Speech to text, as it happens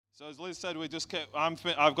So as Liz said,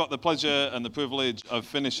 I've got the pleasure and the privilege of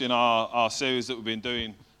finishing our series that we've been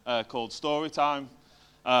doing called Storytime.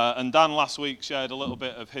 And Dan last week shared a little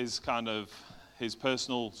bit of his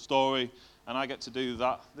personal story, and I get to do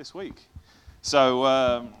that this week.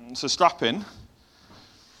 So strap in.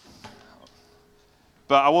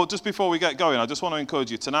 But just before we get going, I just want to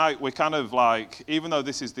encourage you. Tonight, we're even though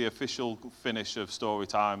this is the official finish of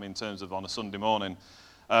Storytime in terms of on a Sunday morning,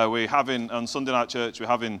 we're having, on Sunday night church, we're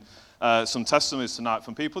having some testimonies tonight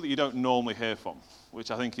from people that you don't normally hear from, which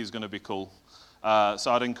I think is going to be cool.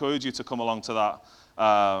 So I'd encourage you to come along to that.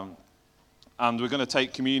 And we're going to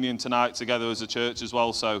take communion tonight together as a church as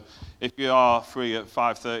well. So if you are free at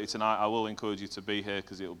 5:30 tonight, I will encourage you to be here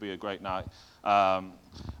because it will be a great night. And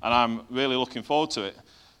I'm really looking forward to it.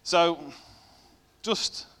 So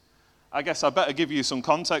I guess I better give you some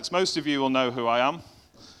context. Most of you will know who I am,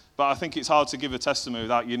 but I think it's hard to give a testimony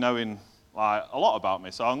without you knowing a lot about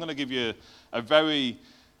me. So I'm going to give you a very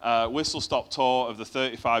whistle-stop tour of the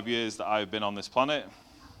 35 years that I've been on this planet.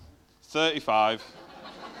 35.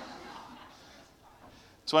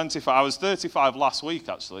 25. I was 35 last week,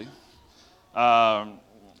 actually.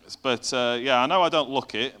 But I know I don't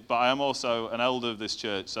look it, but I am also an elder of this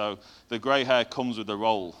church, so the grey hair comes with the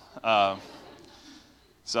role.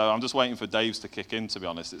 So I'm just waiting for Dave's to kick in, to be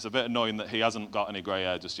honest. It's a bit annoying that he hasn't got any grey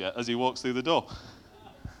hair just yet as he walks through the door.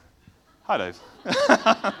 Hi, Dave.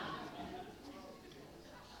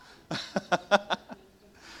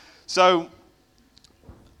 So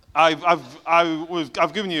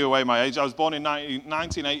I've given you away my age. I was born in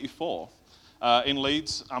 1984 in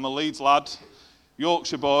Leeds. I'm a Leeds lad,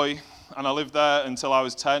 Yorkshire boy, and I lived there until I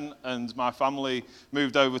was 10, and my family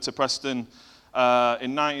moved over to Preston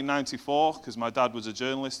in 1994 because my dad was a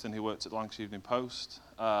journalist and he worked at the Lancashire Evening Post.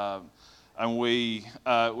 And we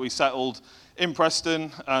settled in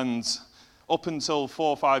Preston, and up until 4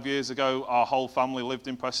 or 5 years ago, our whole family lived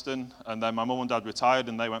in Preston, and then my mum and dad retired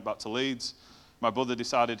and they went back to Leeds. My brother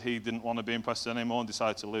decided he didn't want to be in Preston anymore and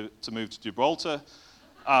decided to move to Gibraltar.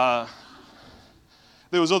 There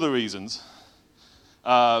was other reasons.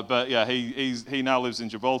 But yeah, he now lives in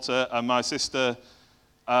Gibraltar, and my sister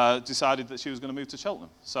decided that she was going to move to Cheltenham.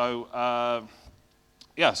 So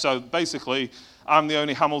so basically, I'm the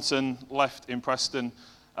only Hamilton left in Preston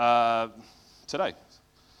today.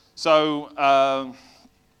 So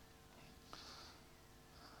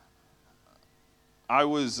I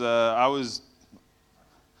was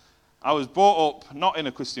brought up not in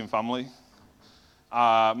a Christian family.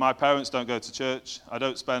 My parents don't go to church. I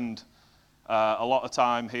don't spend a lot of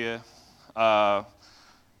time here. I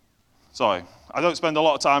don't spend a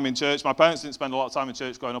lot of time in church. My parents didn't spend a lot of time in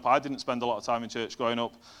church growing up. I didn't spend a lot of time in church growing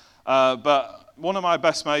up. But one of my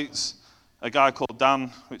best mates, a guy called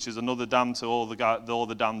Dan, which is another Dan to all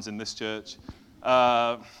the Dans in this church,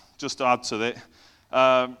 just to add to it,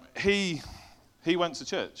 he went to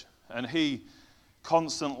church, and he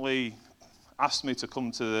constantly asked me to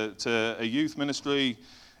come to a youth ministry.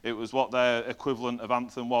 It was what their equivalent of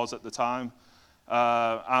Anthem was at the time.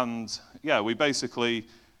 We basically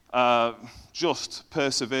just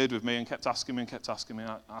persevered with me and kept asking me.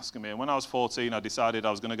 And when I was 14, I decided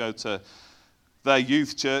I was going to go to their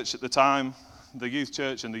youth church at the time, the youth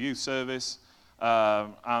church and the youth service.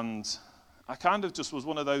 And I kind of just was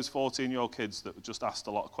one of those 14-year-old kids that just asked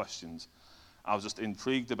a lot of questions. I was just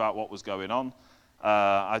intrigued about what was going on.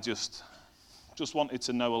 I just wanted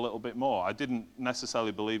to know a little bit more. I didn't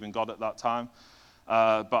necessarily believe in God at that time,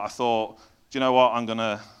 but I thought, do you know what,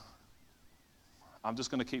 I'm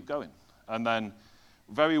just going to keep going. And then,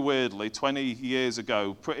 very weirdly, 20 years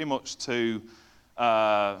ago, pretty much to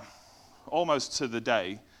almost to the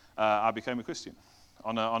day, I became a Christian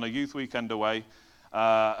on a youth weekend away.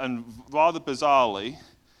 And rather bizarrely,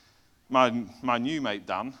 my new mate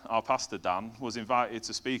Dan, our pastor Dan, was invited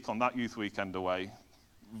to speak on that youth weekend away,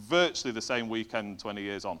 virtually the same weekend 20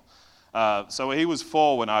 years on. So he was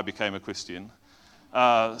 4 when I became a Christian.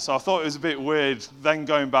 So I thought it was a bit weird then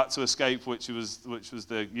going back to Escape, which was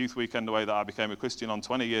the youth weekend away that I became a Christian on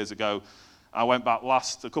 20 years ago. I went back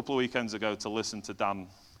a couple of weekends ago to listen to Dan,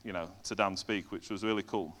 to Dan speak, which was really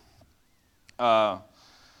cool. But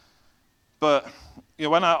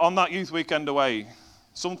when on that youth weekend away,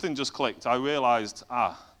 something just clicked. I realized,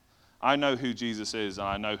 I know who Jesus is, and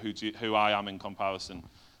I know who I am in comparison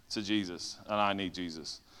to Jesus, and I need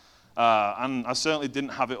Jesus. And I certainly didn't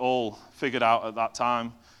have it all figured out at that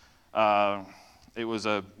time. It was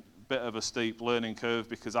a bit of a steep learning curve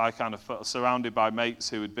because I kind of felt surrounded by mates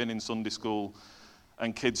who had been in Sunday school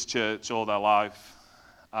and kids' church all their life,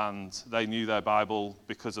 and they knew their Bible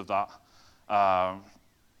because of that.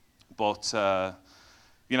 But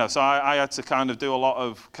So I had to kind of do a lot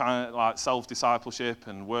of kind of like self-discipleship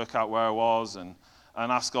and work out where I was and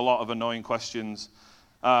ask a lot of annoying questions.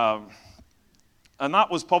 And that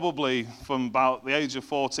was probably from about the age of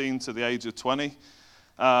 14 to the age of 20.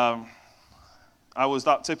 I was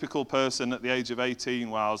that typical person at the age of 18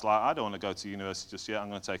 where I was like, I don't want to go to university just yet. I'm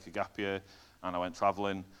going to take a gap year. And I went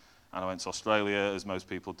traveling. And I went to Australia, as most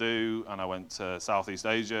people do. And I went to Southeast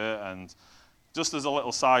Asia. And just as a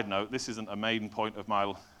little side note, this isn't a main point of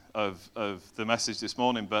the message this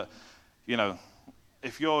morning, but,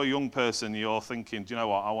 if you're a young person, you're thinking, do you know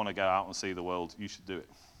what, I want to get out and see the world, you should do it.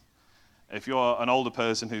 If you're an older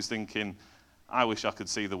person who's thinking, I wish I could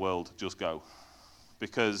see the world, just go.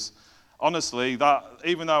 Because, honestly, that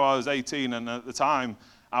even though I was 18, and at the time,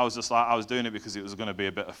 I was just like, I was doing it because it was going to be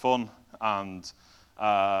a bit of fun, and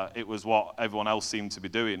it was what everyone else seemed to be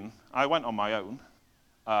doing. I went on my own.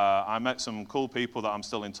 I met some cool people that I'm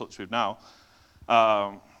still in touch with now.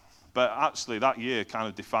 But actually, that year kind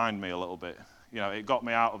of defined me a little bit. It got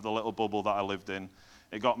me out of the little bubble that I lived in.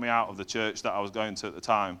 It got me out of the church that I was going to at the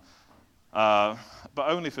time. But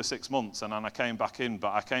only for 6 months, and then I came back in,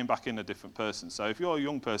 but I came back in a different person. So if you're a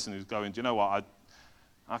young person who's going, do you know what,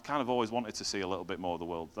 I kind of always wanted to see a little bit more of the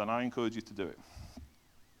world, then I encourage you to do it.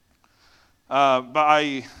 But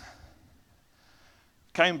I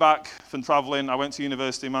came back from traveling. I went to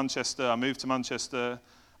university in Manchester. I moved to Manchester.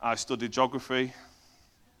 I studied geography,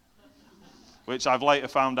 which I've later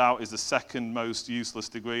found out is the second most useless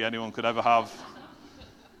degree anyone could ever have.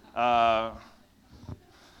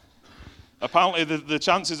 Apparently, the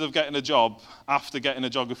chances of getting a job after getting a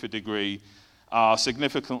geography degree are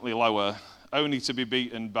significantly lower, only to be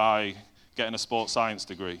beaten by getting a sports science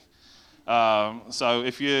degree. So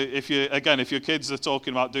if your kids are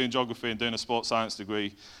talking about doing geography and doing a sports science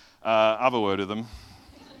degree, have a word with them.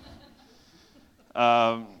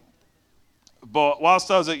 But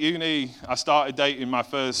whilst I was at uni, I started dating my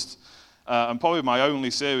first and probably my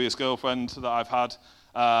only serious girlfriend that I've had,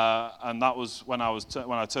 and that was when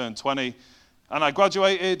I turned 20, and I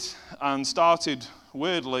graduated and started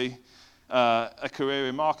weirdly a career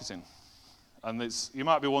in marketing. And you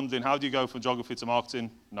might be wondering, how do you go from geography to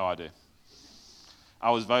marketing? No idea.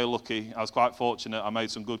 I was very lucky. I was quite fortunate. I made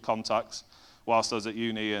some good contacts whilst I was at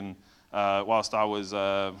uni and whilst I was,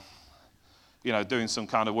 doing some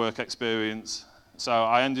kind of work experience. So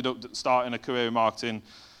I ended up starting a career in marketing.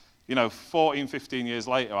 14, 15 years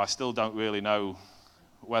later, I still don't really know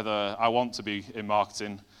whether I want to be in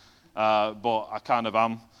marketing, but I kind of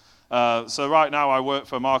am. So right now I work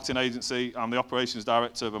for a marketing agency. I'm the operations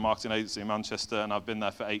director of a marketing agency in Manchester, and I've been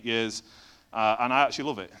there for 8 years, and I actually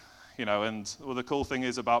love it. And the cool thing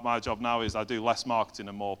is about my job now is I do less marketing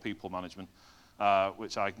and more people management,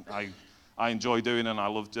 which I enjoy doing and I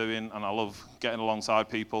love doing, and I love getting alongside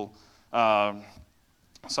people.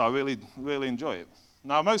 So I really, really enjoy it.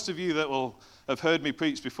 Now, most of you that will have heard me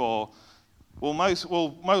preach before will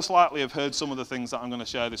most likely have heard some of the things that I'm going to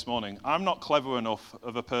share this morning. I'm not clever enough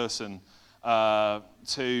of a person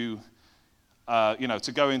to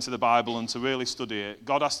go into the Bible and to really study it.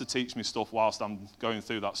 God has to teach me stuff whilst I'm going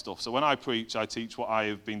through that stuff. So when I preach, I teach what I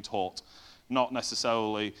have been taught, not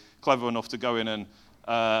necessarily clever enough to go in and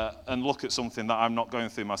look at something that I'm not going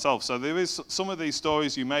through myself. So there is some of these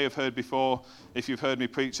stories you may have heard before if you've heard me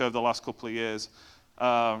preach over the last couple of years.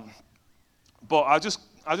 But I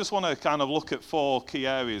just want to kind of look at 4 key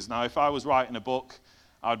areas. Now, if I was writing a book,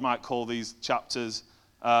 I might call these chapters.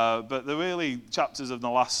 But they're really chapters of the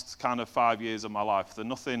last kind of 5 years of my life. They're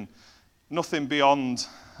nothing beyond,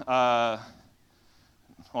 or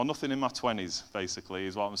nothing in my 20s, basically,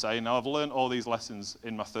 is what I'm saying. Now, I've learned all these lessons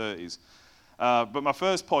in my 30s. But my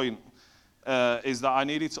first point is that I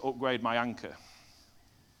needed to upgrade my anchor.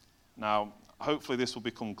 Now, hopefully this will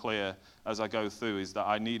become clear as I go through, is that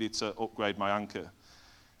I needed to upgrade my anchor.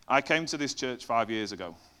 I came to this church 5 years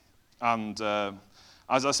ago. And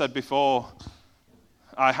as I said before,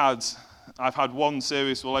 I've had one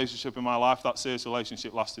serious relationship in my life. That serious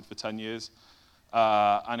relationship lasted for 10 years,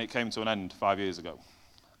 and it came to an end 5 years ago.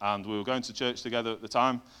 And we were going to church together at the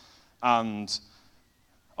time, and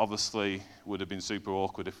obviously would have been super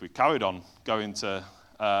awkward if we carried on going to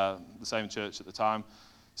the same church at the time.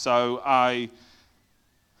 So I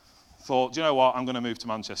thought, do you know what, I'm going to move to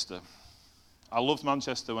Manchester. I loved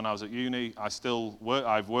Manchester when I was at uni.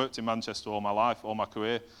 I've worked in Manchester all my life, all my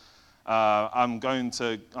career. I'm going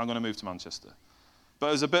to move to Manchester.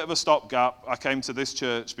 But as a bit of a stopgap, I came to this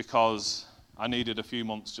church because I needed a few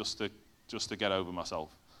months just to get over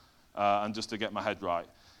myself and just to get my head right.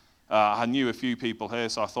 I knew a few people here,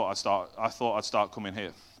 so I thought I'd start coming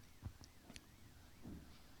here.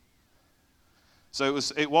 So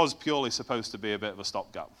it was purely supposed to be a bit of a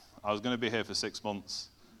stopgap. I was going to be here for 6 months,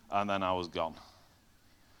 and then I was gone.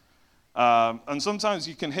 And sometimes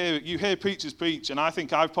you hear preachers preach, and I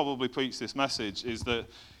think I've probably preached this message, is that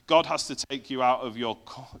God has to take you out of your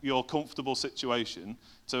comfortable situation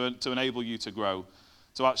to enable you to grow,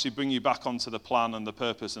 to actually bring you back onto the plan and the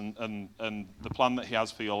purpose and the plan that he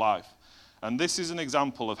has for your life. And this is an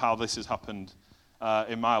example of how this has happened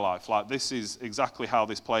in my life. Like, this is exactly how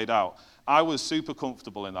this played out. I was super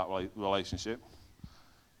comfortable in that relationship.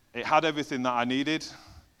 It had everything that I needed.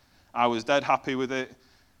 I was dead happy with it.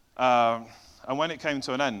 And when it came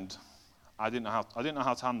to an end, I didn't know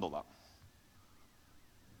how to handle that.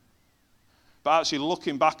 But actually,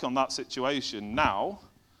 looking back on that situation now,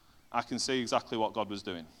 I can see exactly what God was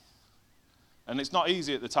doing. And it's not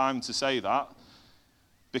easy at the time to say that,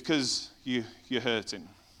 because you're hurting,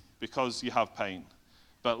 because you have pain.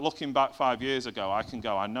 But looking back 5 years ago,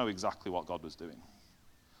 I know exactly what God was doing.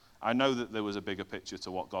 I know that there was a bigger picture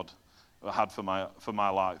to what God had for my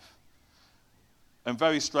life. And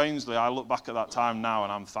very strangely, I look back at that time now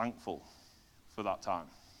and I'm thankful for that time.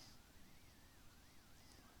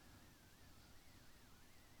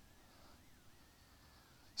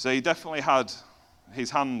 So he definitely had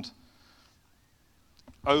his hand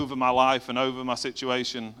over my life and over my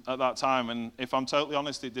situation at that time. And if I'm totally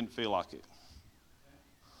honest, it didn't feel like it.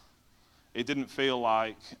 It didn't feel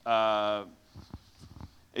like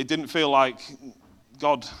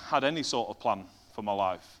God had any sort of plan for my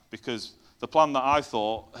life, because the plan that I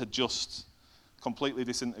thought had just completely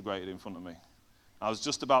disintegrated in front of me. I was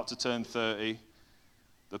just about to turn 30.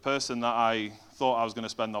 The person that I thought I was going to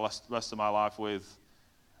spend the rest of my life with,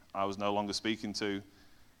 I was no longer speaking to.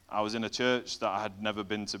 I was in a church that I had never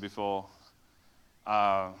been to before.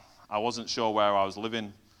 I wasn't sure where I was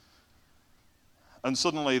living. And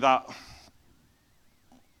suddenly that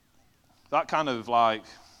kind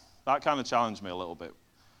of challenged me a little bit.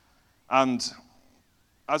 And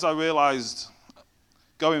as I realized,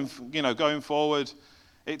 going forward,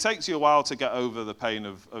 it takes you a while to get over the pain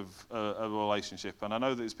of a relationship. And I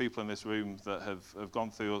know there's people in this room that have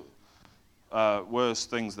gone through worse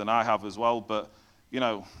things than I have as well. But,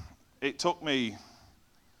 it took me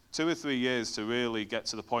 2 or 3 years to really get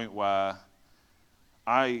to the point where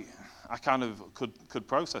I kind of could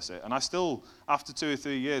process it. And I still, after 2 or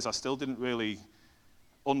 3 years, I still didn't really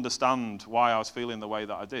understand why I was feeling the way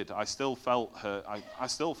that I did. I still felt hurt. I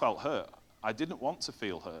still felt hurt. I didn't want to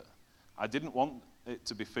feel hurt. I didn't want it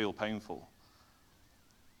to feel painful.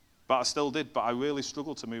 But I still did. But I really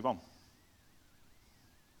struggled to move on.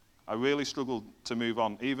 I really struggled to move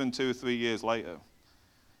on, even 2 or 3 years later.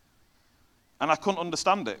 And I couldn't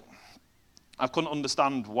understand it. I couldn't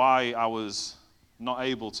understand why I was not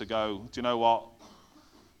able to go, do you know what?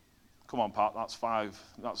 Come on, Pat,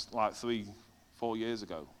 that's like 3, 4 years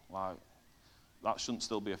ago. Like, that shouldn't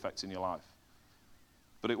still be affecting your life.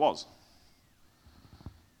 But it was.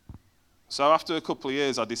 So after a couple of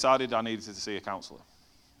years, I decided I needed to see a counsellor.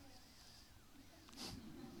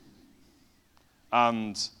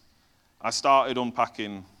 And I started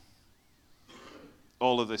unpacking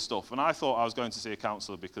all of this stuff. And I thought I was going to see a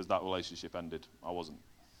counsellor because that relationship ended. I wasn't.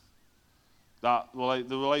 The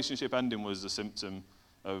relationship ending was a symptom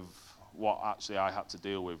of what actually I had to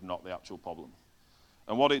deal with, not the actual problem.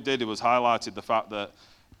 And what it did, it was highlighted the fact that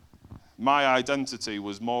my identity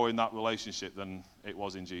was more in that relationship than it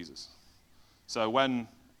was in Jesus. So when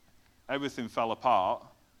everything fell apart,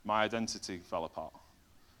 my identity fell apart.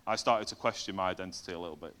 I started to question my identity a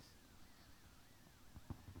little bit.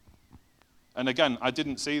 And again, I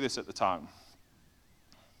didn't see this at the time.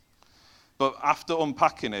 But after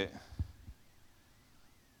unpacking it,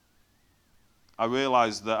 I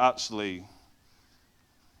realized that actually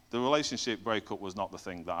the relationship breakup was not the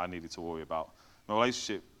thing that I needed to worry about.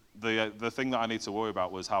 The thing that I needed to worry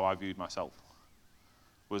about was how I viewed myself,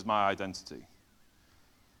 was my identity.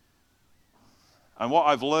 And what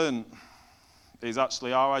I've learned is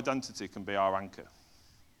actually our identity can be our anchor.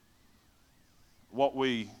 What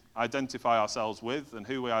we identify ourselves with and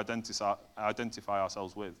who we identify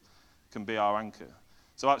ourselves with can be our anchor.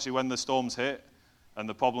 So actually when the storms hit and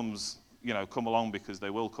the problems, come along, because they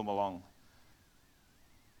will come along,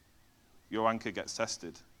 your anchor gets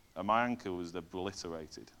tested. And my anchor was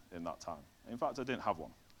obliterated in that time. In fact, I didn't have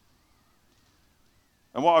one.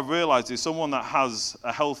 And what I've realized is someone that has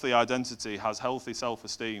a healthy identity, has healthy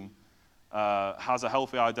self-esteem, has a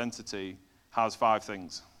healthy identity, has 5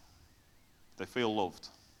 things. They feel loved.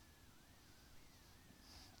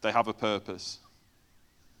 They have a purpose.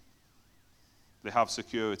 They have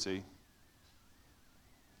security.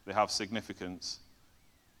 They have significance.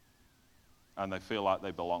 And they feel like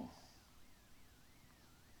they belong.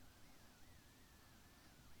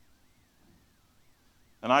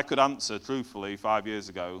 And I could answer truthfully 5 years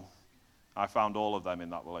ago, I found all of them in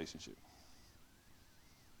that relationship.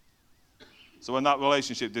 So when that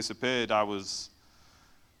relationship disappeared, I was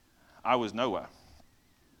nowhere.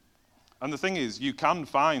 And the thing is, you can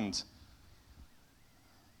find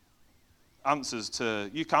answers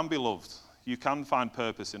you can be loved. You can find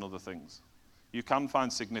purpose in other things. You can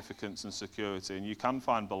find significance and security, and you can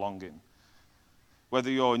find belonging.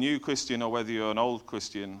 Whether you're a new Christian or whether you're an old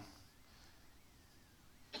Christian,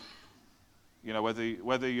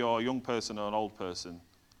 whether you're a young person or an old person,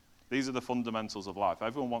 these are the fundamentals of life.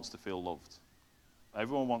 Everyone wants to feel loved.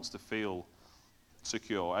 Everyone wants to feel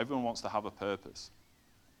secure. Everyone wants to have a purpose.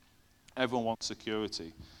 Everyone wants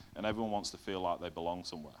security, and everyone wants to feel like they belong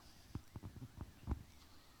somewhere.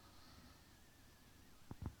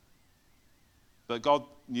 But God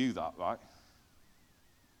knew that, right?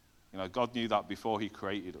 God knew that before he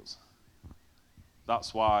created us.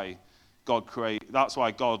 That's why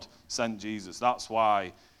God sent Jesus. That's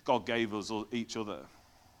why God gave us each other,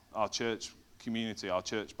 our church community, our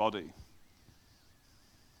church body.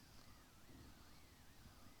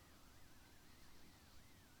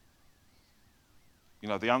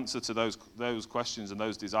 The answer to those questions and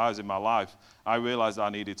those desires in my life, I realized I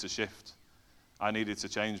needed to shift. I needed to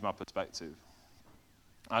change my perspective.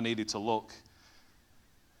 I needed to look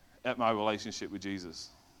at my relationship with Jesus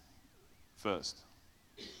first.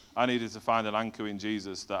 I needed to find an anchor in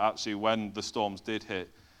Jesus that actually when the storms did hit,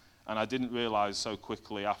 and I didn't realize so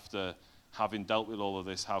quickly after having dealt with all of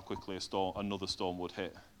this how quickly another storm would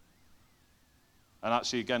hit. And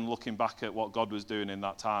actually, again, looking back at what God was doing in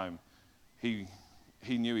that time, he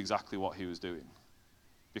knew exactly what he was doing,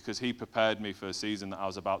 because he prepared me for a season that I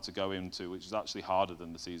was about to go into, which was actually harder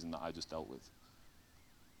than the season that I just dealt with.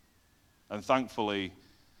 And thankfully,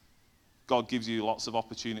 God gives you lots of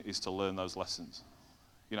opportunities to learn those lessons.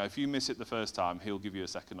 If you miss it the first time, he'll give you a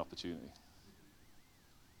second opportunity.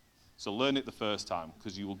 So learn it the first time,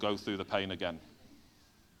 because you will go through the pain again.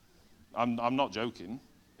 I'm not joking.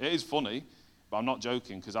 It is funny, but I'm not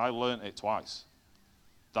joking, because I learned it twice.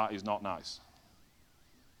 That is not nice.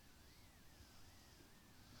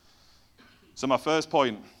 So my first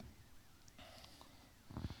point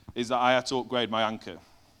is that I had to upgrade my anchor.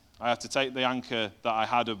 I had to take the anchor that I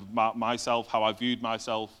had of myself, how I viewed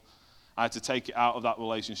myself. I had to take it out of that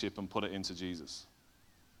relationship and put it into Jesus.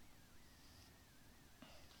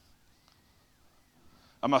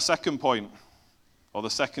 And my second point, or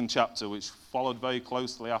the second chapter, which followed very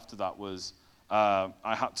closely after that, was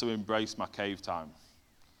I had to embrace my cave time.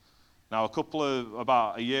 Now,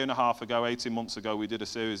 about a year and a half ago, 18 months ago, we did a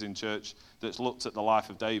series in church that's looked at the life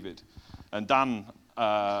of David. And Dan,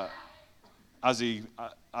 as he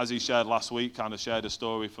shared last week, kind of shared a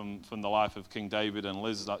story from the life of King David, and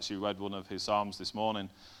Liz has actually read one of his Psalms this morning.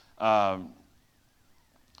 And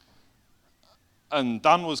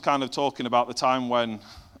Dan was kind of talking about the time when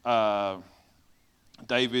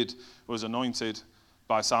David was anointed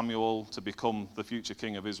by Samuel to become the future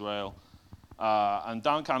king of Israel. And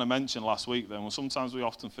Dan kind of mentioned last week then, well, sometimes we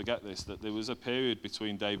often forget this, that there was a period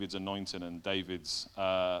between David's anointing and David's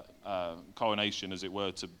coronation, as it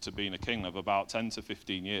were, to being a king of about 10 to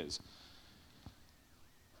 15 years.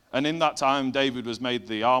 And in that time, David was made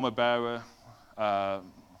the armor bearer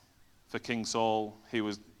for King Saul.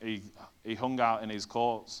 He hung out in his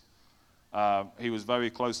courts. He was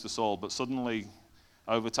very close to Saul, but suddenly,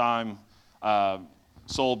 over time,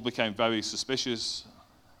 Saul became very suspicious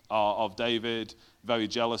of David, very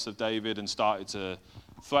jealous of David, and started to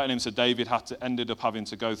threaten him. So David ended up having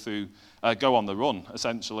to go on the run,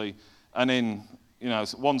 essentially. And in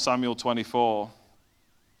 1 Samuel 24,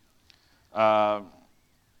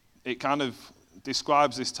 it kind of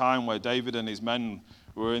describes this time where David and his men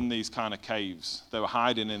were in these kind of caves. They were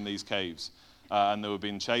hiding in these caves, and they were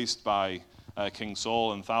being chased by King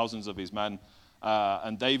Saul and thousands of his men.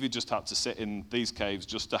 And David just had to sit in these caves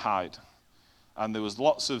just to hide. And there was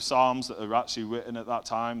lots of psalms that are actually written at that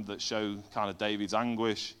time that show kind of David's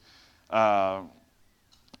anguish and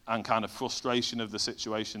kind of frustration of the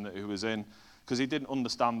situation that he was in, because he didn't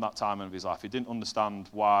understand that time of his life. He didn't understand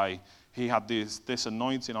why he had this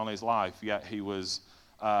anointing on his life, yet he was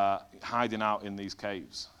hiding out in these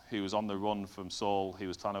caves. He was on the run from Saul. He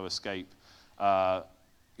was trying to escape the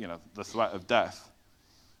threat of death.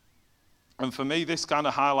 And for me, this kind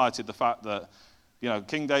of highlighted the fact that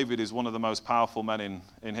King David is one of the most powerful men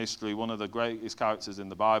in history, one of the greatest characters in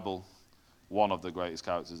the Bible, one of the greatest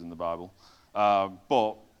characters in the Bible.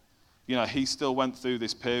 But he still went through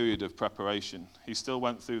this period of preparation. He still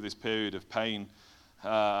went through this period of pain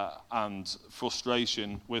and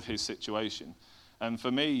frustration with his situation. And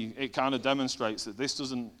for me, it kind of demonstrates that this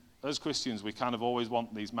doesn't as Christians, we kind of always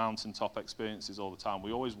want these mountaintop experiences all the time.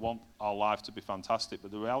 We always want our life to be fantastic,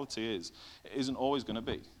 but the reality is, it isn't always going to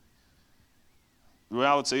be. The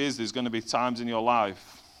reality is, there's going to be times in your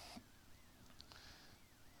life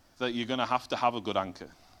that you're going to have a good anchor.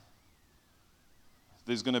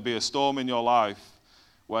 There's going to be a storm in your life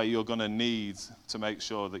where you're going to need to make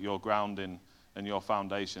sure that your grounding and your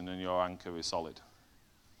foundation and your anchor is solid.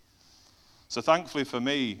 So thankfully for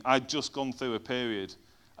me, I'd just gone through a period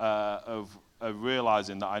of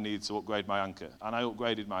realizing that I needed to upgrade my anchor, and I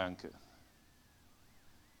upgraded my anchor.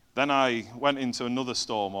 Then I went into another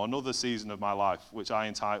storm or another season of my life, which I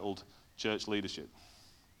entitled Church Leadership.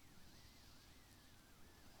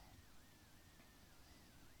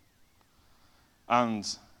 And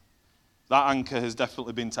that anchor has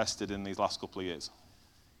definitely been tested in these last couple of years.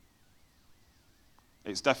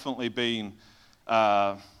 It's definitely been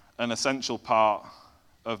an essential part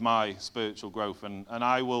of my spiritual growth. And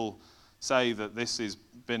I will say that this has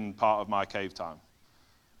been part of my cave time.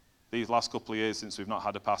 These last couple of years since we've not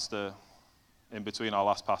had a pastor, in between our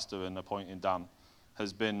last pastor and appointing Dan,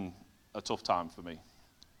 has been a tough time for me.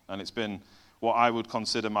 And it's been what I would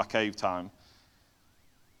consider my cave time.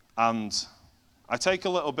 And I take a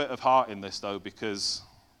little bit of heart in this, though, because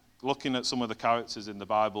looking at some of the characters in the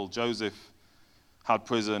Bible, Joseph had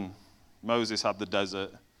prison, Moses had the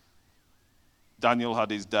desert, Daniel had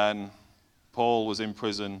his den, Paul was in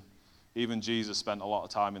prison, even Jesus spent a lot of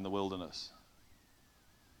time in the wilderness.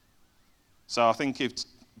 So I think if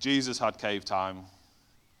Jesus had cave time,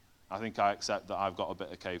 I think I accept that I've got a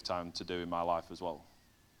bit of cave time to do in my life as well.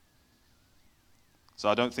 So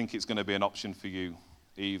I don't think it's going to be an option for you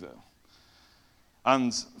either.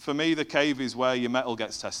 And for me, the cave is where your mettle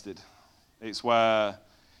gets tested. It's where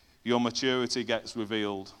your maturity gets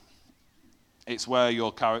revealed. It's where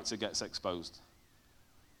your character gets exposed.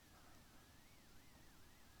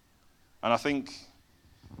 And I think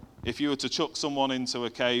if you were to chuck someone into a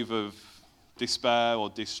cave of despair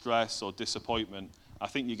or distress or disappointment, I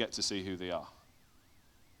think you get to see who they are.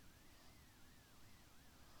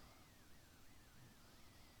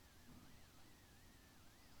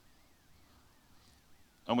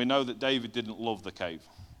 And we know that David didn't love the cave.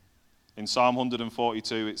 In Psalm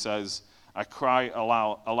 142 it says, I cry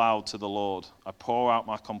aloud to the Lord. I pour out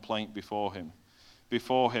my complaint before him.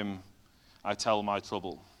 Before him I tell my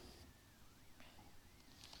trouble.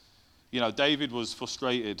 You know, David was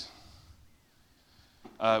frustrated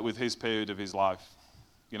with his period of his life.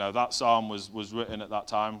 You know, that psalm was written at that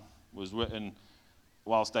time, was written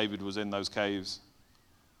whilst David was in those caves.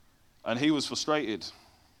 And he was frustrated.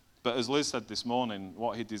 But as Liz said this morning,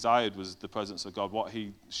 what he desired was the presence of God. What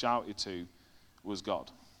he shouted to was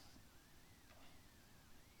God.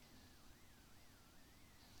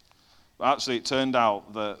 But actually, it turned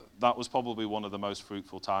out that that was probably one of the most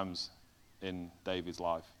fruitful times in David's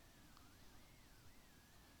life.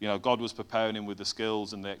 You know, God was preparing him with the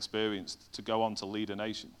skills and the experience to go on to lead a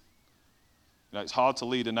nation. You know, it's hard to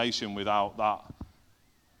lead a nation without that,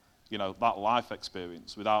 you know, that life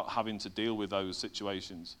experience, without having to deal with those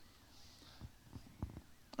situations.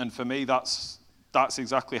 And for me, that's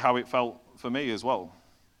exactly how it felt for me as well.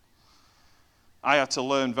 I had to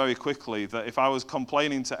learn very quickly that if I was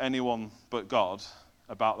complaining to anyone but God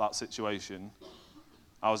about that situation,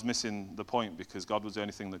 I was missing the point, because God was the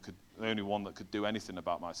only one that could do anything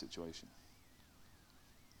about my situation.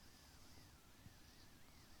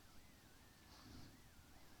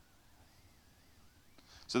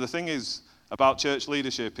 So the thing is about church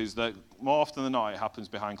leadership is that more often than not, it happens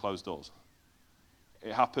behind closed doors.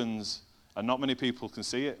 It happens, and not many people can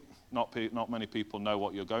see it. Not many people know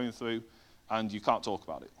what you're going through, and you can't talk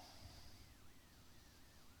about it.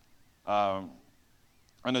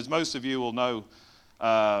 And as most of you will know,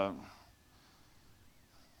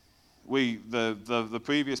 the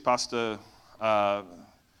previous pastor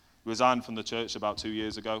resigned from the church about 2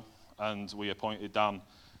 years ago, and we appointed Dan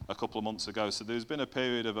a couple of months ago. So there's been a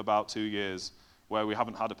period of about 2 years where we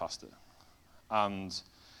haven't had a pastor. And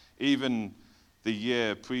even the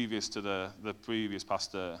year previous to the previous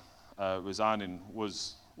pastor resigning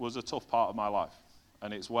was a tough part of my life.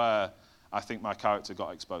 And it's where I think my character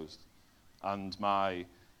got exposed. And my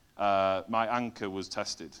anchor was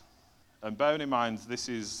tested. And bearing in mind, this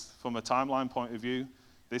is, from a timeline point of view,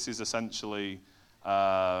 this is essentially,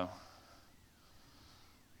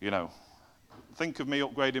 think of me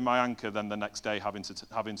upgrading my anchor, then the next day having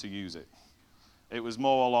to use it. It was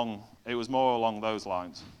more along those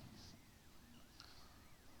lines.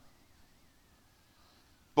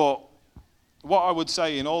 But what I would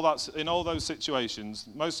say in all those situations,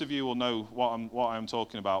 most of you will know what I'm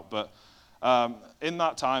talking about. But in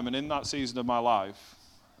that time and in that season of my life,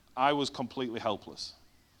 I was completely helpless.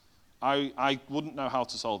 I wouldn't know how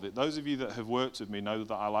to solve it. Those of you that have worked with me know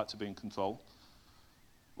that I like to be in control,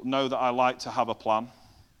 know that I like to have a plan,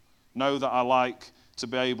 know that I like to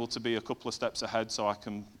be able to be a couple of steps ahead so I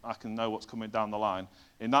can know what's coming down the line.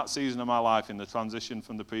 In that season of my life, in the transition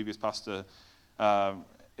from the previous pastor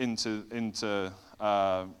into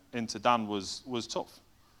Dan was tough.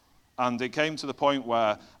 And it came to the point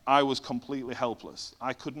where I was completely helpless.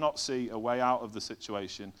 I could not see a way out of the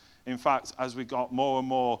situation. In fact, as we got more and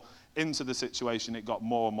more into the situation, it got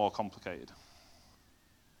more and more complicated.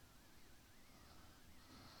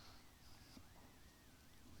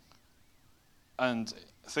 And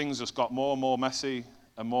things just got more and more messy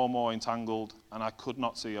and more entangled, and I could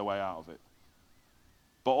not see a way out of it.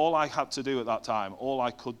 But all I had to do at that time, all I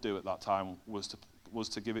could do at that time was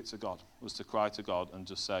to give it to God, was to cry to God and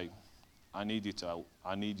just say, I need you to help.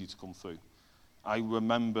 I need you to come through. I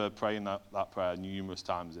remember praying that prayer numerous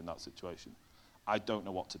times in that situation. I don't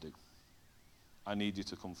know what to do. I need you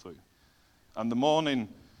to come through. And the morning,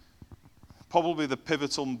 probably the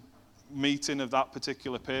pivotal meeting of that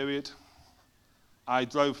particular period, I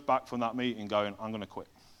drove back from that meeting going, I'm going to quit.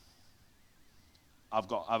 I've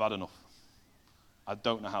had enough. I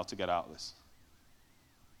don't know how to get out of this.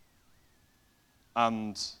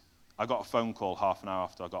 And I got a phone call half an hour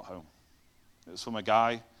after I got home. It was from a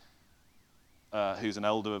guy who's an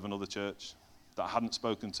elder of another church that I hadn't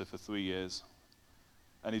spoken to for 3 years.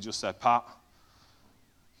 And he just said, Pat,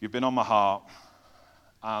 you've been on my heart,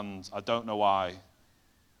 and I don't know why,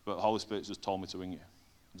 but the Holy Spirit just told me to ring you,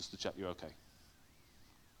 just to check you're okay.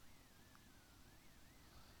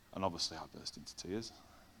 And obviously I burst into tears.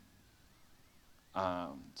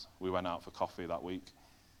 And we went out for coffee that week.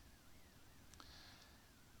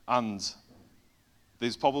 And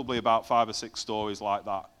there's probably about 5 or 6 stories like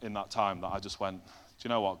that in that time that I just went, do you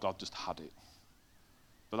know what? God just had it.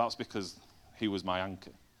 But that's because he was my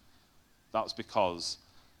anchor. That's because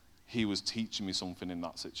he was teaching me something in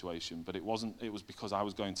that situation. But it was because I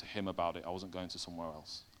was going to him about it. I wasn't going to somewhere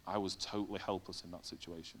else. I was totally helpless in that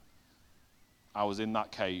situation. I was in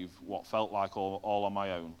that cave, what felt like all on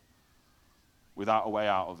my own, without a way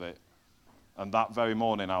out of it. And that very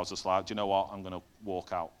morning, I was just like, do you know what? I'm going to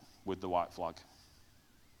walk out with the white flag.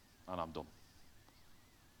 And I'm done.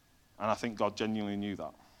 And I think God genuinely knew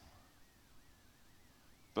that.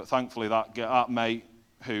 But thankfully, that mate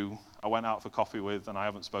who I went out for coffee with, and I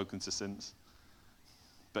haven't spoken to since,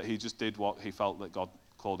 but he just did what he felt that God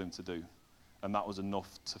called him to do. And that was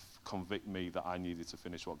enough to convict me that I needed to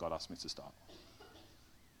finish what God asked me to start.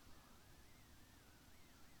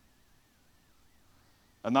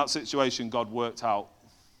 And that situation, God worked out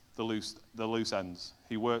the loose ends.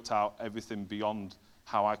 He worked out everything beyond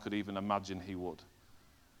how I could even imagine he would.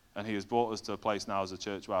 And he has brought us to a place now as a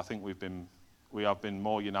church where I think we have been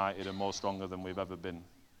more united and more stronger than we've ever been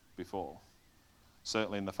before.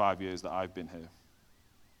 Certainly in the 5 years that I've been here.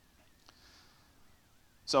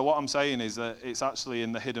 So what I'm saying is that it's actually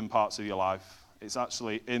in the hidden parts of your life. It's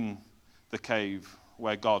actually in the cave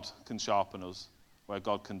where God can sharpen us, where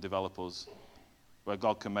God can develop us, where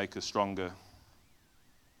God can make us stronger.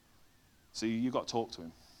 See, you've got to talk to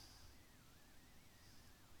him.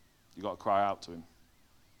 You've got to cry out to him.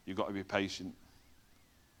 You've got to be patient,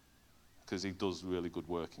 because he does really good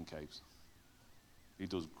work in caves. He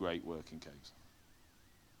does great work in caves.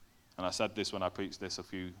 And I said this when I preached this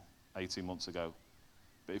 18 months ago.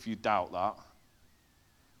 But if you doubt that,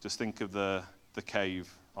 just think of the cave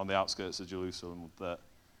on the outskirts of Jerusalem that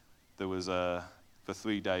there was for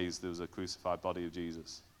 3 days there was a crucified body of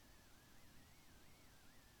Jesus.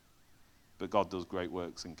 But God does great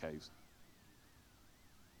works in caves.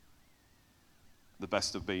 The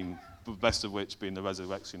best of which being the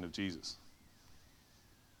resurrection of Jesus.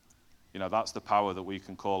 You know, that's the power that we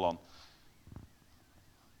can call on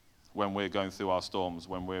when we're going through our storms,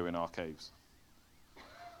 when we're in our caves.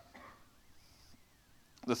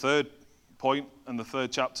 The third point and the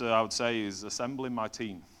third chapter, I would say, is assembling my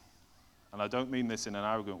team. And I don't mean this in an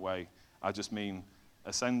arrogant way. I just mean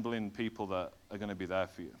assembling people that are going to be there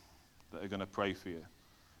for you, that are going to pray for you,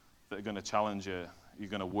 that are going to challenge you, you're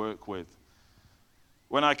going to work with.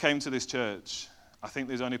 When I came to this church, I think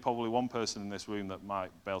there's only probably one person in this room that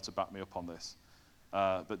might be able to back me up on this.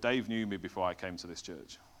 But Dave knew me before I came to this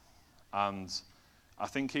church. And I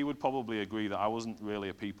think he would probably agree that I wasn't really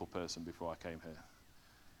a people person before I came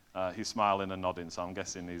here. He's smiling and nodding, so I'm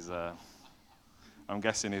guessing he's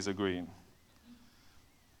agreeing.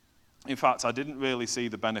 In fact, I didn't really see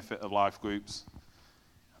the benefit of life groups.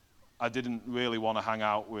 I didn't really want to hang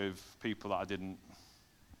out with people that I didn't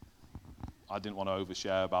want to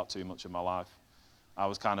overshare about too much of my life. I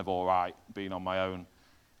was kind of all right being on my own.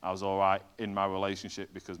 I was all right in my relationship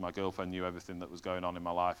because my girlfriend knew everything that was going on in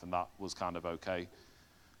my life, and that was kind of okay.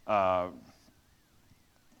 I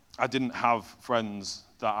didn't have friends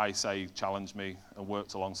that I say challenged me and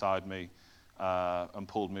worked alongside me and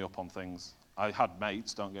pulled me up on things. I had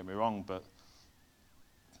mates, don't get me wrong, but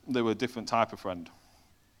they were a different type of friend.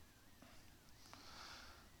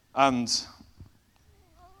 And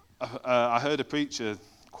I heard a preacher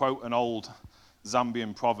quote an old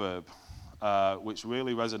Zambian proverb, which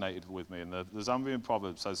really resonated with me. And the Zambian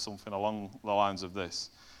proverb says something along the lines of this: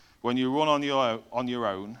 when you run on your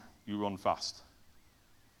own, you run fast.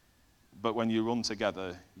 But when you run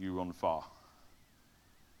together, you run far.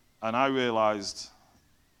 And I realized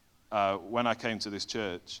when I came to this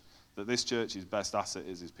church that this church's best asset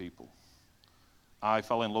is his people. I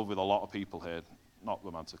fell in love with a lot of people here, not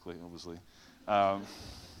romantically, obviously.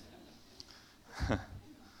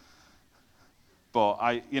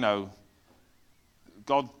 But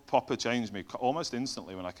God proper changed me almost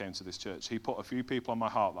instantly when I came to this church. He put a few people on my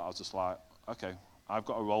heart that I was just like, okay, I've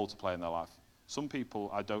got a role to play in their life. Some people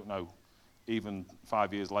I don't know, even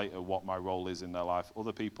 5 years later, what my role is in their life.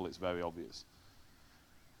 Other people, it's very obvious.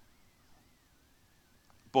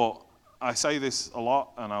 But I say this a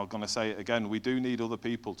lot, and I'm going to say it again, we do need other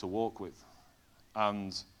people to walk with.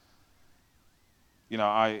 And,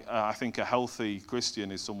 I think a healthy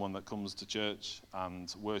Christian is someone that comes to church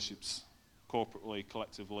and worships corporately,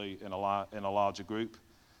 collectively, in a larger group.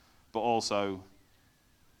 But also,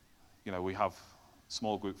 we have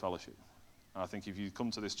small group fellowship. And I think if you come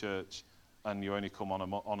to this church and you only come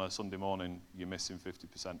on a Sunday morning, you're missing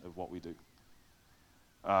 50% of what we do.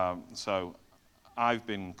 So I've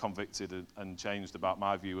been convicted and changed about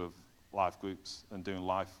my view of life groups and doing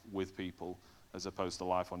life with people as opposed to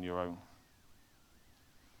life on your own.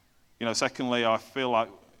 Secondly, I feel like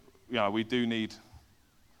we do need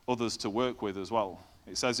others to work with as well.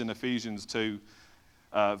 It says in Ephesians 2,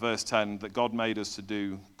 verse 10, that God made us to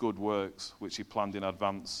do good works, which he planned in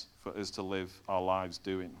advance for us to live our lives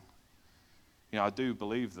doing. I do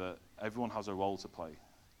believe that everyone has a role to play.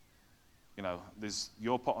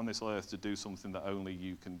 You're put on this earth to do something that only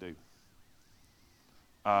you can do.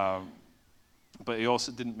 But he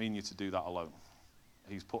also didn't mean you to do that alone.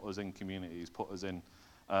 He's put us in community. He's put us in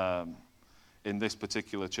this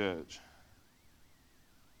particular church.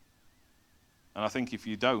 And I think if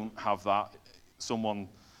you don't have that, someone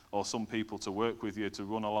or some people to work with you, to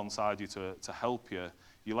run alongside you, to help you,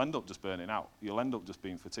 you'll end up just burning out. You'll end up just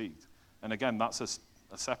being fatigued. And again, that's a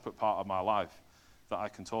separate part of my life that I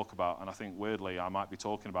can talk about. And I think, weirdly, I might be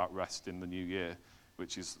talking about rest in the new year,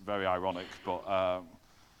 which is very ironic. But,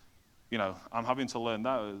 I'm having to learn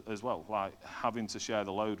that as well, like having to share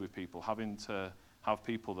the load with people, having to have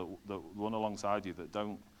people that run alongside you that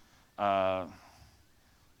don't,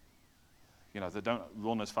 they don't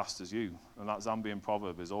run as fast as you. And that Zambian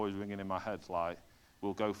proverb is always ringing in my head, like,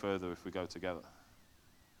 we'll go further if we go together.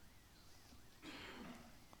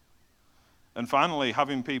 And finally,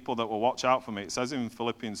 having people that will watch out for me. It says in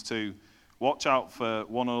Philippians 2, watch out for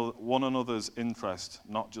one another's interest,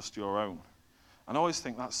 not just your own. And I always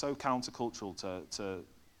think that's so countercultural to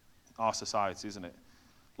our society, isn't it?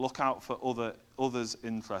 Look out for others'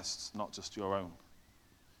 interests, not just your own.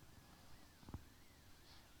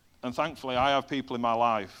 And thankfully, I have people in my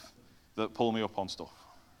life that pull me up on stuff.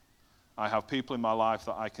 I have people in my life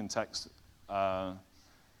that I can text, can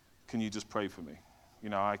you just pray for me?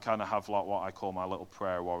 I kind of have like what I call my little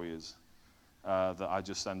prayer warriors that I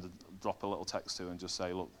just drop a little text to and just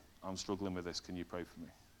say, look, I'm struggling with this, can you pray for me?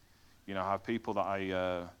 I have people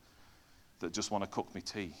that that just want to cook me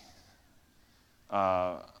tea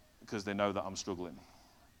because they know that I'm struggling.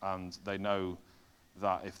 And they know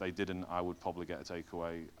that if they didn't, I would probably get a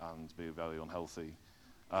takeaway and be very unhealthy.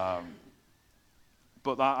 But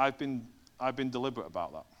that I've been deliberate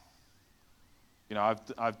about that.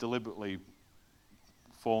 I've deliberately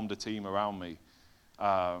formed a team around me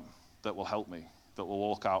that will help me, that will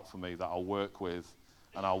look out for me, that I'll work with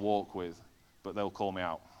and I'll walk with, but they'll call me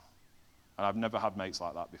out. And I've never had mates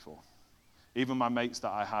like that before. Even my mates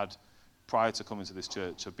that I had prior to coming to this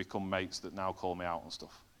church have become mates that now call me out on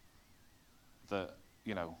stuff. That,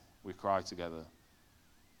 we cry together,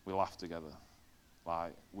 we laugh together,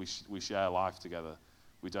 like we share life together.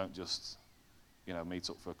 We don't just, meet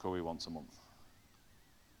up for a curry once a month.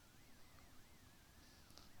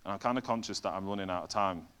 And I'm kind of conscious that I'm running out of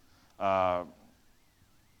time.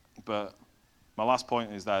 But my last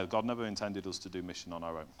point is that God never intended us to do mission on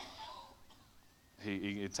our own.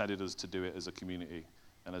 He intended us to do it as a community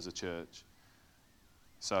and as a church.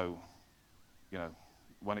 So,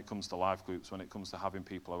 when it comes to life groups, when it comes to having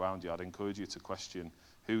people around you, I'd encourage you to question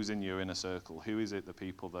Who's in your inner circle? Who is it, the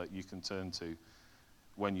people that you can turn to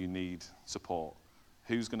when you need support?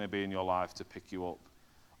 Who's going to be in your life to pick you up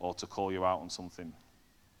or to call you out on something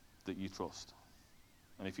that you trust?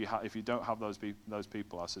 And if you don't have those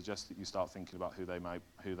people, I suggest that you start thinking about who they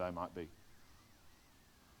might be.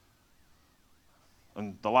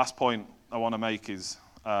 And the last point I want to make is,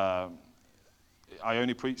 I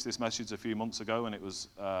only preached this message a few months ago, and it was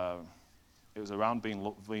around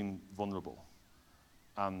being vulnerable.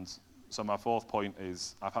 And so my fourth point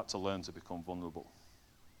is, I've had to learn to become vulnerable.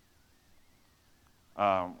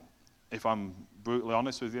 If I'm brutally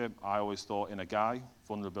honest with you, I always thought in a guy,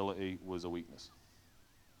 vulnerability was a weakness.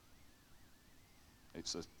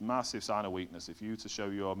 It's a massive sign of weakness. If you to show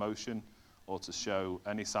your emotion or to show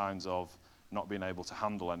any signs of not being able to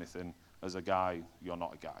handle anything, as a guy, you're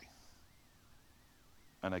not a guy.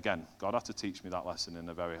 And again, God had to teach me that lesson in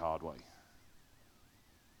a very hard way.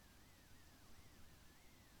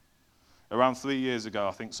 Around 3 years ago,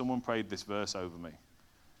 I think someone prayed this verse over me.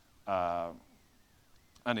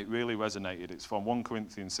 And it really resonated. It's from 1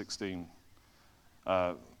 Corinthians 16,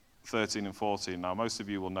 13 and 14. Now, most of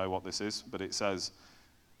you will know what this is, but it says,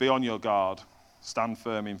 "Be on your guard, stand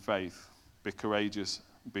firm in faith, be courageous,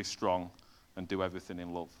 be strong, and do everything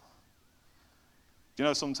in love." Do you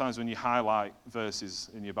know, sometimes when you highlight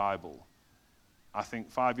verses in your Bible, I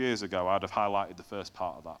think 5 years ago I'd have highlighted the first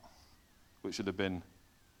part of that, which would have been,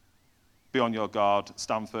 be on your guard,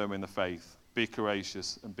 stand firm in the faith, be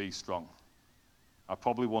courageous, and be strong. I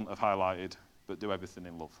probably wouldn't have highlighted, but do everything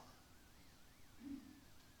in love.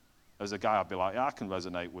 As a guy, I'd be like, yeah, I can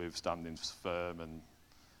resonate with standing firm and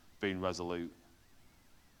being resolute.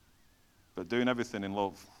 But doing everything in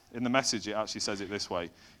love. In the Message, it actually says it this way: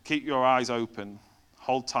 keep your eyes open,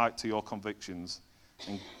 hold tight to your convictions,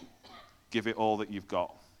 and give it all that you've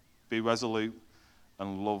got. Be resolute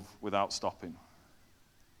and love without stopping.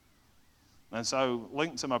 And so,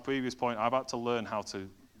 linked to my previous point, I've had to learn how to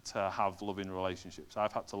have loving relationships.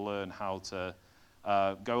 I've had to learn how to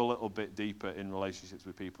go a little bit deeper in relationships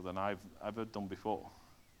with people than I've ever done before.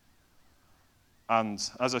 And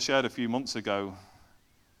as I shared a few months ago,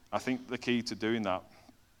 I think the key to doing that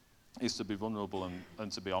is to be vulnerable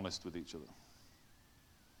and to be honest with each other.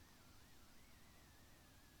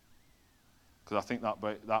 Because I think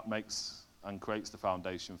that makes and creates the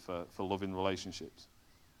foundation for loving relationships.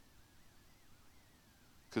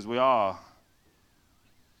 Because we are,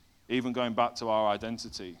 even going back to our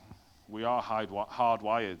identity, we are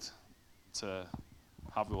hardwired to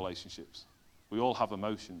have relationships. We all have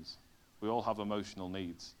emotions. We all have emotional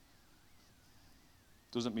needs.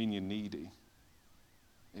 Doesn't mean you're needy.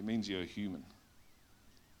 It means you're a human.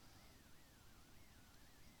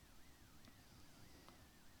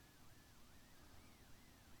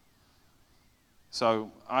 So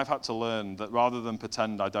I've had to learn that rather than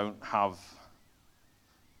pretend I don't have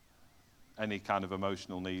any kind of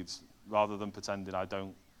emotional needs, rather than pretending I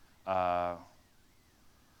don't,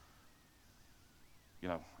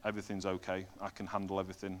 everything's okay, I can handle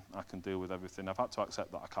everything, I can deal with everything, I've had to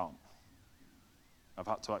accept that I can't. I've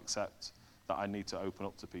had to accept that I need to open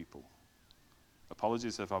up to people.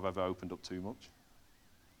 Apologies if I've ever opened up too much,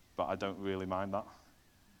 but I don't really mind that.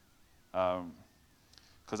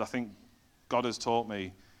 Because I think God has taught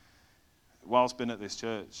me, whilst being at this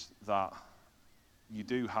church, that you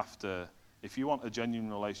do have to, if you want a genuine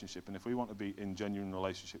relationship, and if we want to be in genuine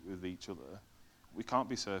relationship with each other, we can't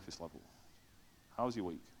be surface level. How's your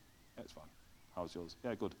week? Yeah, it's fine. How's yours?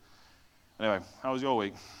 Yeah, good. Anyway, how was your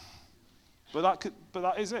week? But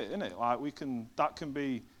that is it, isn't it? Like that can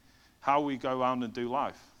be how we go around and do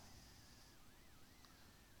life.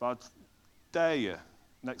 But I dare you,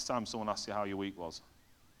 next time someone asks you how your week was,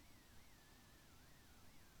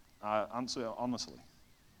 answer it honestly.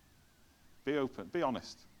 Be open, be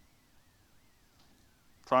honest.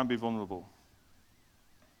 Try and be vulnerable.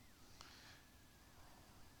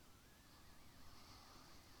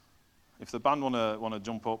 If the band want to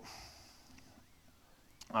jump up,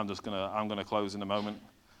 I'm gonna close in a moment.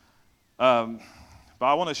 But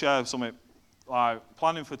I want to share something. Like,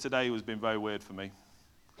 planning for today has been very weird for me.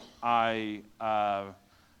 I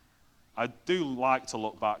do like to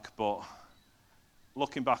look back, but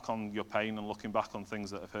looking back on your pain and looking back on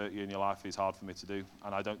things that have hurt you in your life is hard for me to do,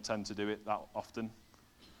 and I don't tend to do it that often.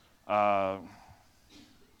 And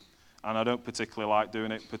I don't particularly like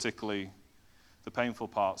doing it, particularly the painful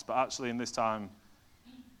parts. But actually in this time,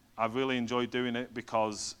 I've really enjoyed doing it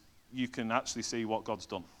because you can actually see what God's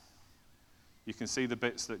done. You can see the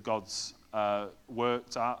bits that God's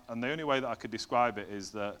worked at. And the only way that I could describe it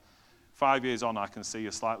is that 5 years on, I can see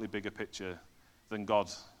a slightly bigger picture than God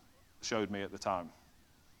showed me at the time.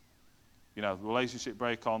 the relationship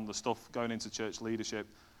break on, the stuff going into church leadership.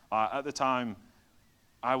 At the time,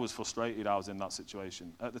 I was frustrated I was in that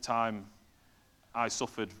situation. At the time, I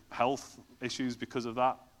suffered health issues because of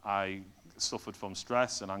that. I suffered from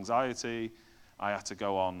stress and anxiety. I had to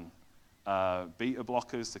go on beta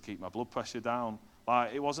blockers to keep my blood pressure down.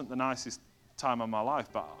 It wasn't the nicest time of my life,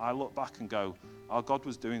 but I look back and go, oh, God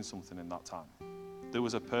was doing something in that time. There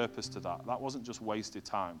was a purpose to that. That wasn't just wasted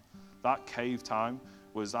time. That cave time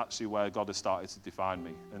was actually where God has started to define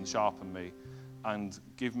me and sharpen me and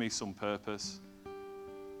give me some purpose.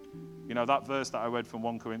 That verse that I read from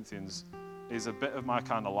 1 Corinthians is a bit of my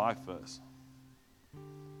kind of life verse.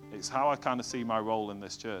 It's how I kind of see my role in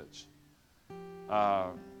this church.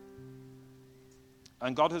 And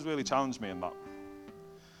God has really challenged me in that.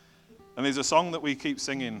 And there's a song that we keep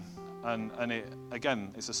singing, and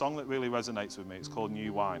it's a song that really resonates with me. It's called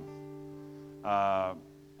New Wine.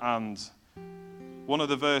 And one of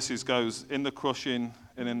the verses goes, in the crushing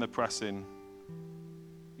and in the pressing,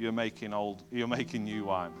 you're making new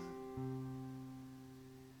wine.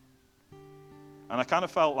 And I kind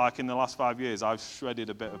of felt like in the last 5 years, I've shredded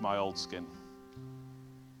a bit of my old skin.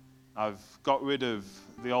 I've got rid of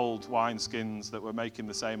the old wine skins that were making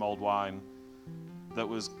the same old wine that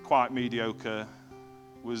was quite mediocre,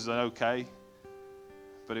 was okay,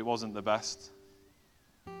 but it wasn't the best.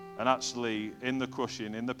 And actually, in the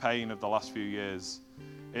crushing, in the pain of the last few years,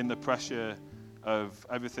 in the pressure of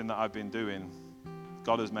everything that I've been doing,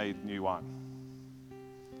 God has made new wine.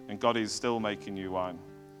 And God is still making new wine.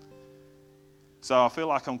 So I feel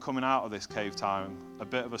like I'm coming out of this cave time a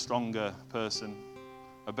bit of a stronger person,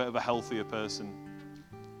 a bit of a healthier person.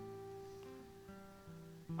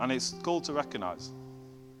 And it's cool to recognize.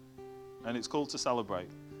 And it's cool to celebrate.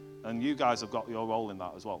 And you guys have got your role in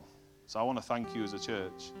that as well. So I want to thank you as a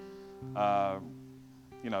church, for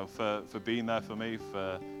being there for me,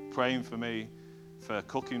 for praying for me, for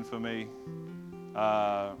cooking for me,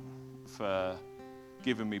 for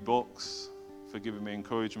giving me books, for giving me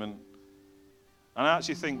encouragement. And I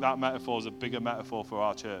actually think that metaphor is a bigger metaphor for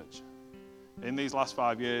our church. In these last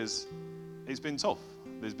 5 years, it's been tough.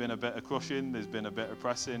 There's been a bit of crushing, there's been a bit of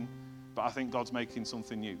pressing, but I think God's making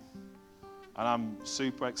something new. And I'm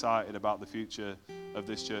super excited about the future of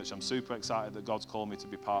this church. I'm super excited that God's called me to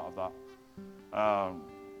be part of that.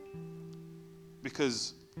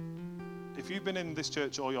 Because if you've been in this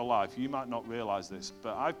church all your life, you might not realize this,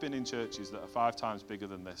 but I've been in churches that are 5 times bigger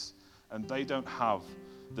than this, and they don't have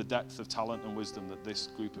the depth of talent and wisdom that this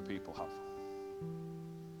group of people have.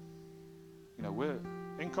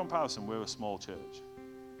 In comparison, we're a small church.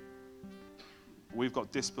 We've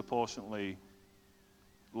got disproportionately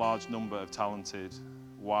large number of talented,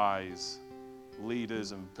 wise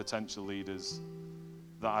leaders and potential leaders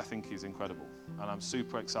that I think is incredible. And I'm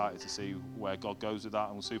super excited to see where God goes with that.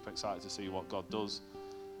 I'm super excited to see what God does.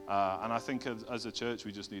 And I think as a church,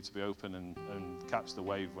 we just need to be open and catch the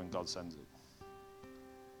wave when God sends it.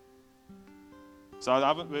 So I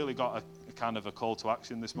haven't really got a kind of a call to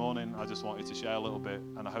action this morning. I just wanted to share a little bit,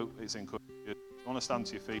 and I hope it's encouraging you. If you want to stand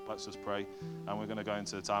to your feet, let's just pray, and we're going to go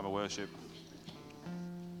into the time of worship.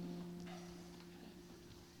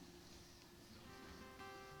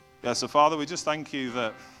 Yeah, so Father, we just thank you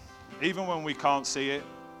that even when we can't see it,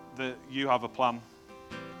 that you have a plan.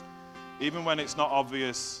 Even when it's not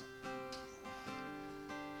obvious,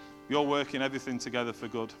 you're working everything together for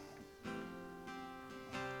good.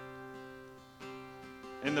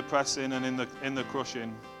 In the pressing and in the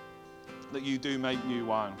crushing, that you do make new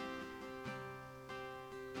wine.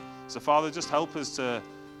 So Father, just help us to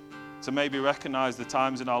maybe recognize the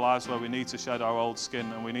times in our lives where we need to shed our old skin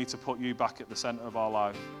and we need to put you back at the center of our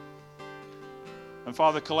life. And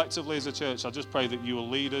Father, collectively as a church, I just pray that you will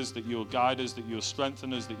lead us, that you will guide us, that you will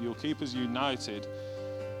strengthen us, that you will keep us united.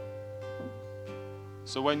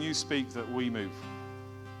 So when you speak, that we move.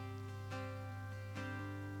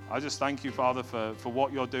 I just thank you, Father, for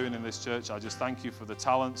what you're doing in this church. I just thank you for the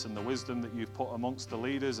talents and the wisdom that you've put amongst the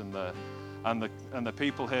leaders and the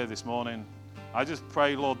people here this morning. I just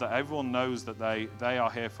pray, Lord, that everyone knows that they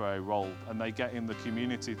are here for a role and they get in the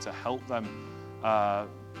community to help them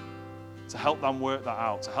work that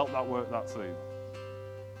out, to help work that through.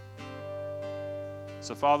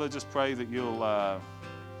 So, Father, just pray that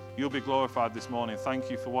you'll be glorified this morning.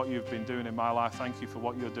 Thank you for what you've been doing in my life. Thank you for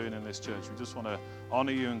what you're doing in this church. We just want to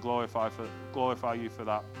honor you and glorify you for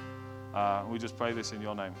that. We just pray this in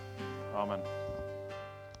your name. Amen.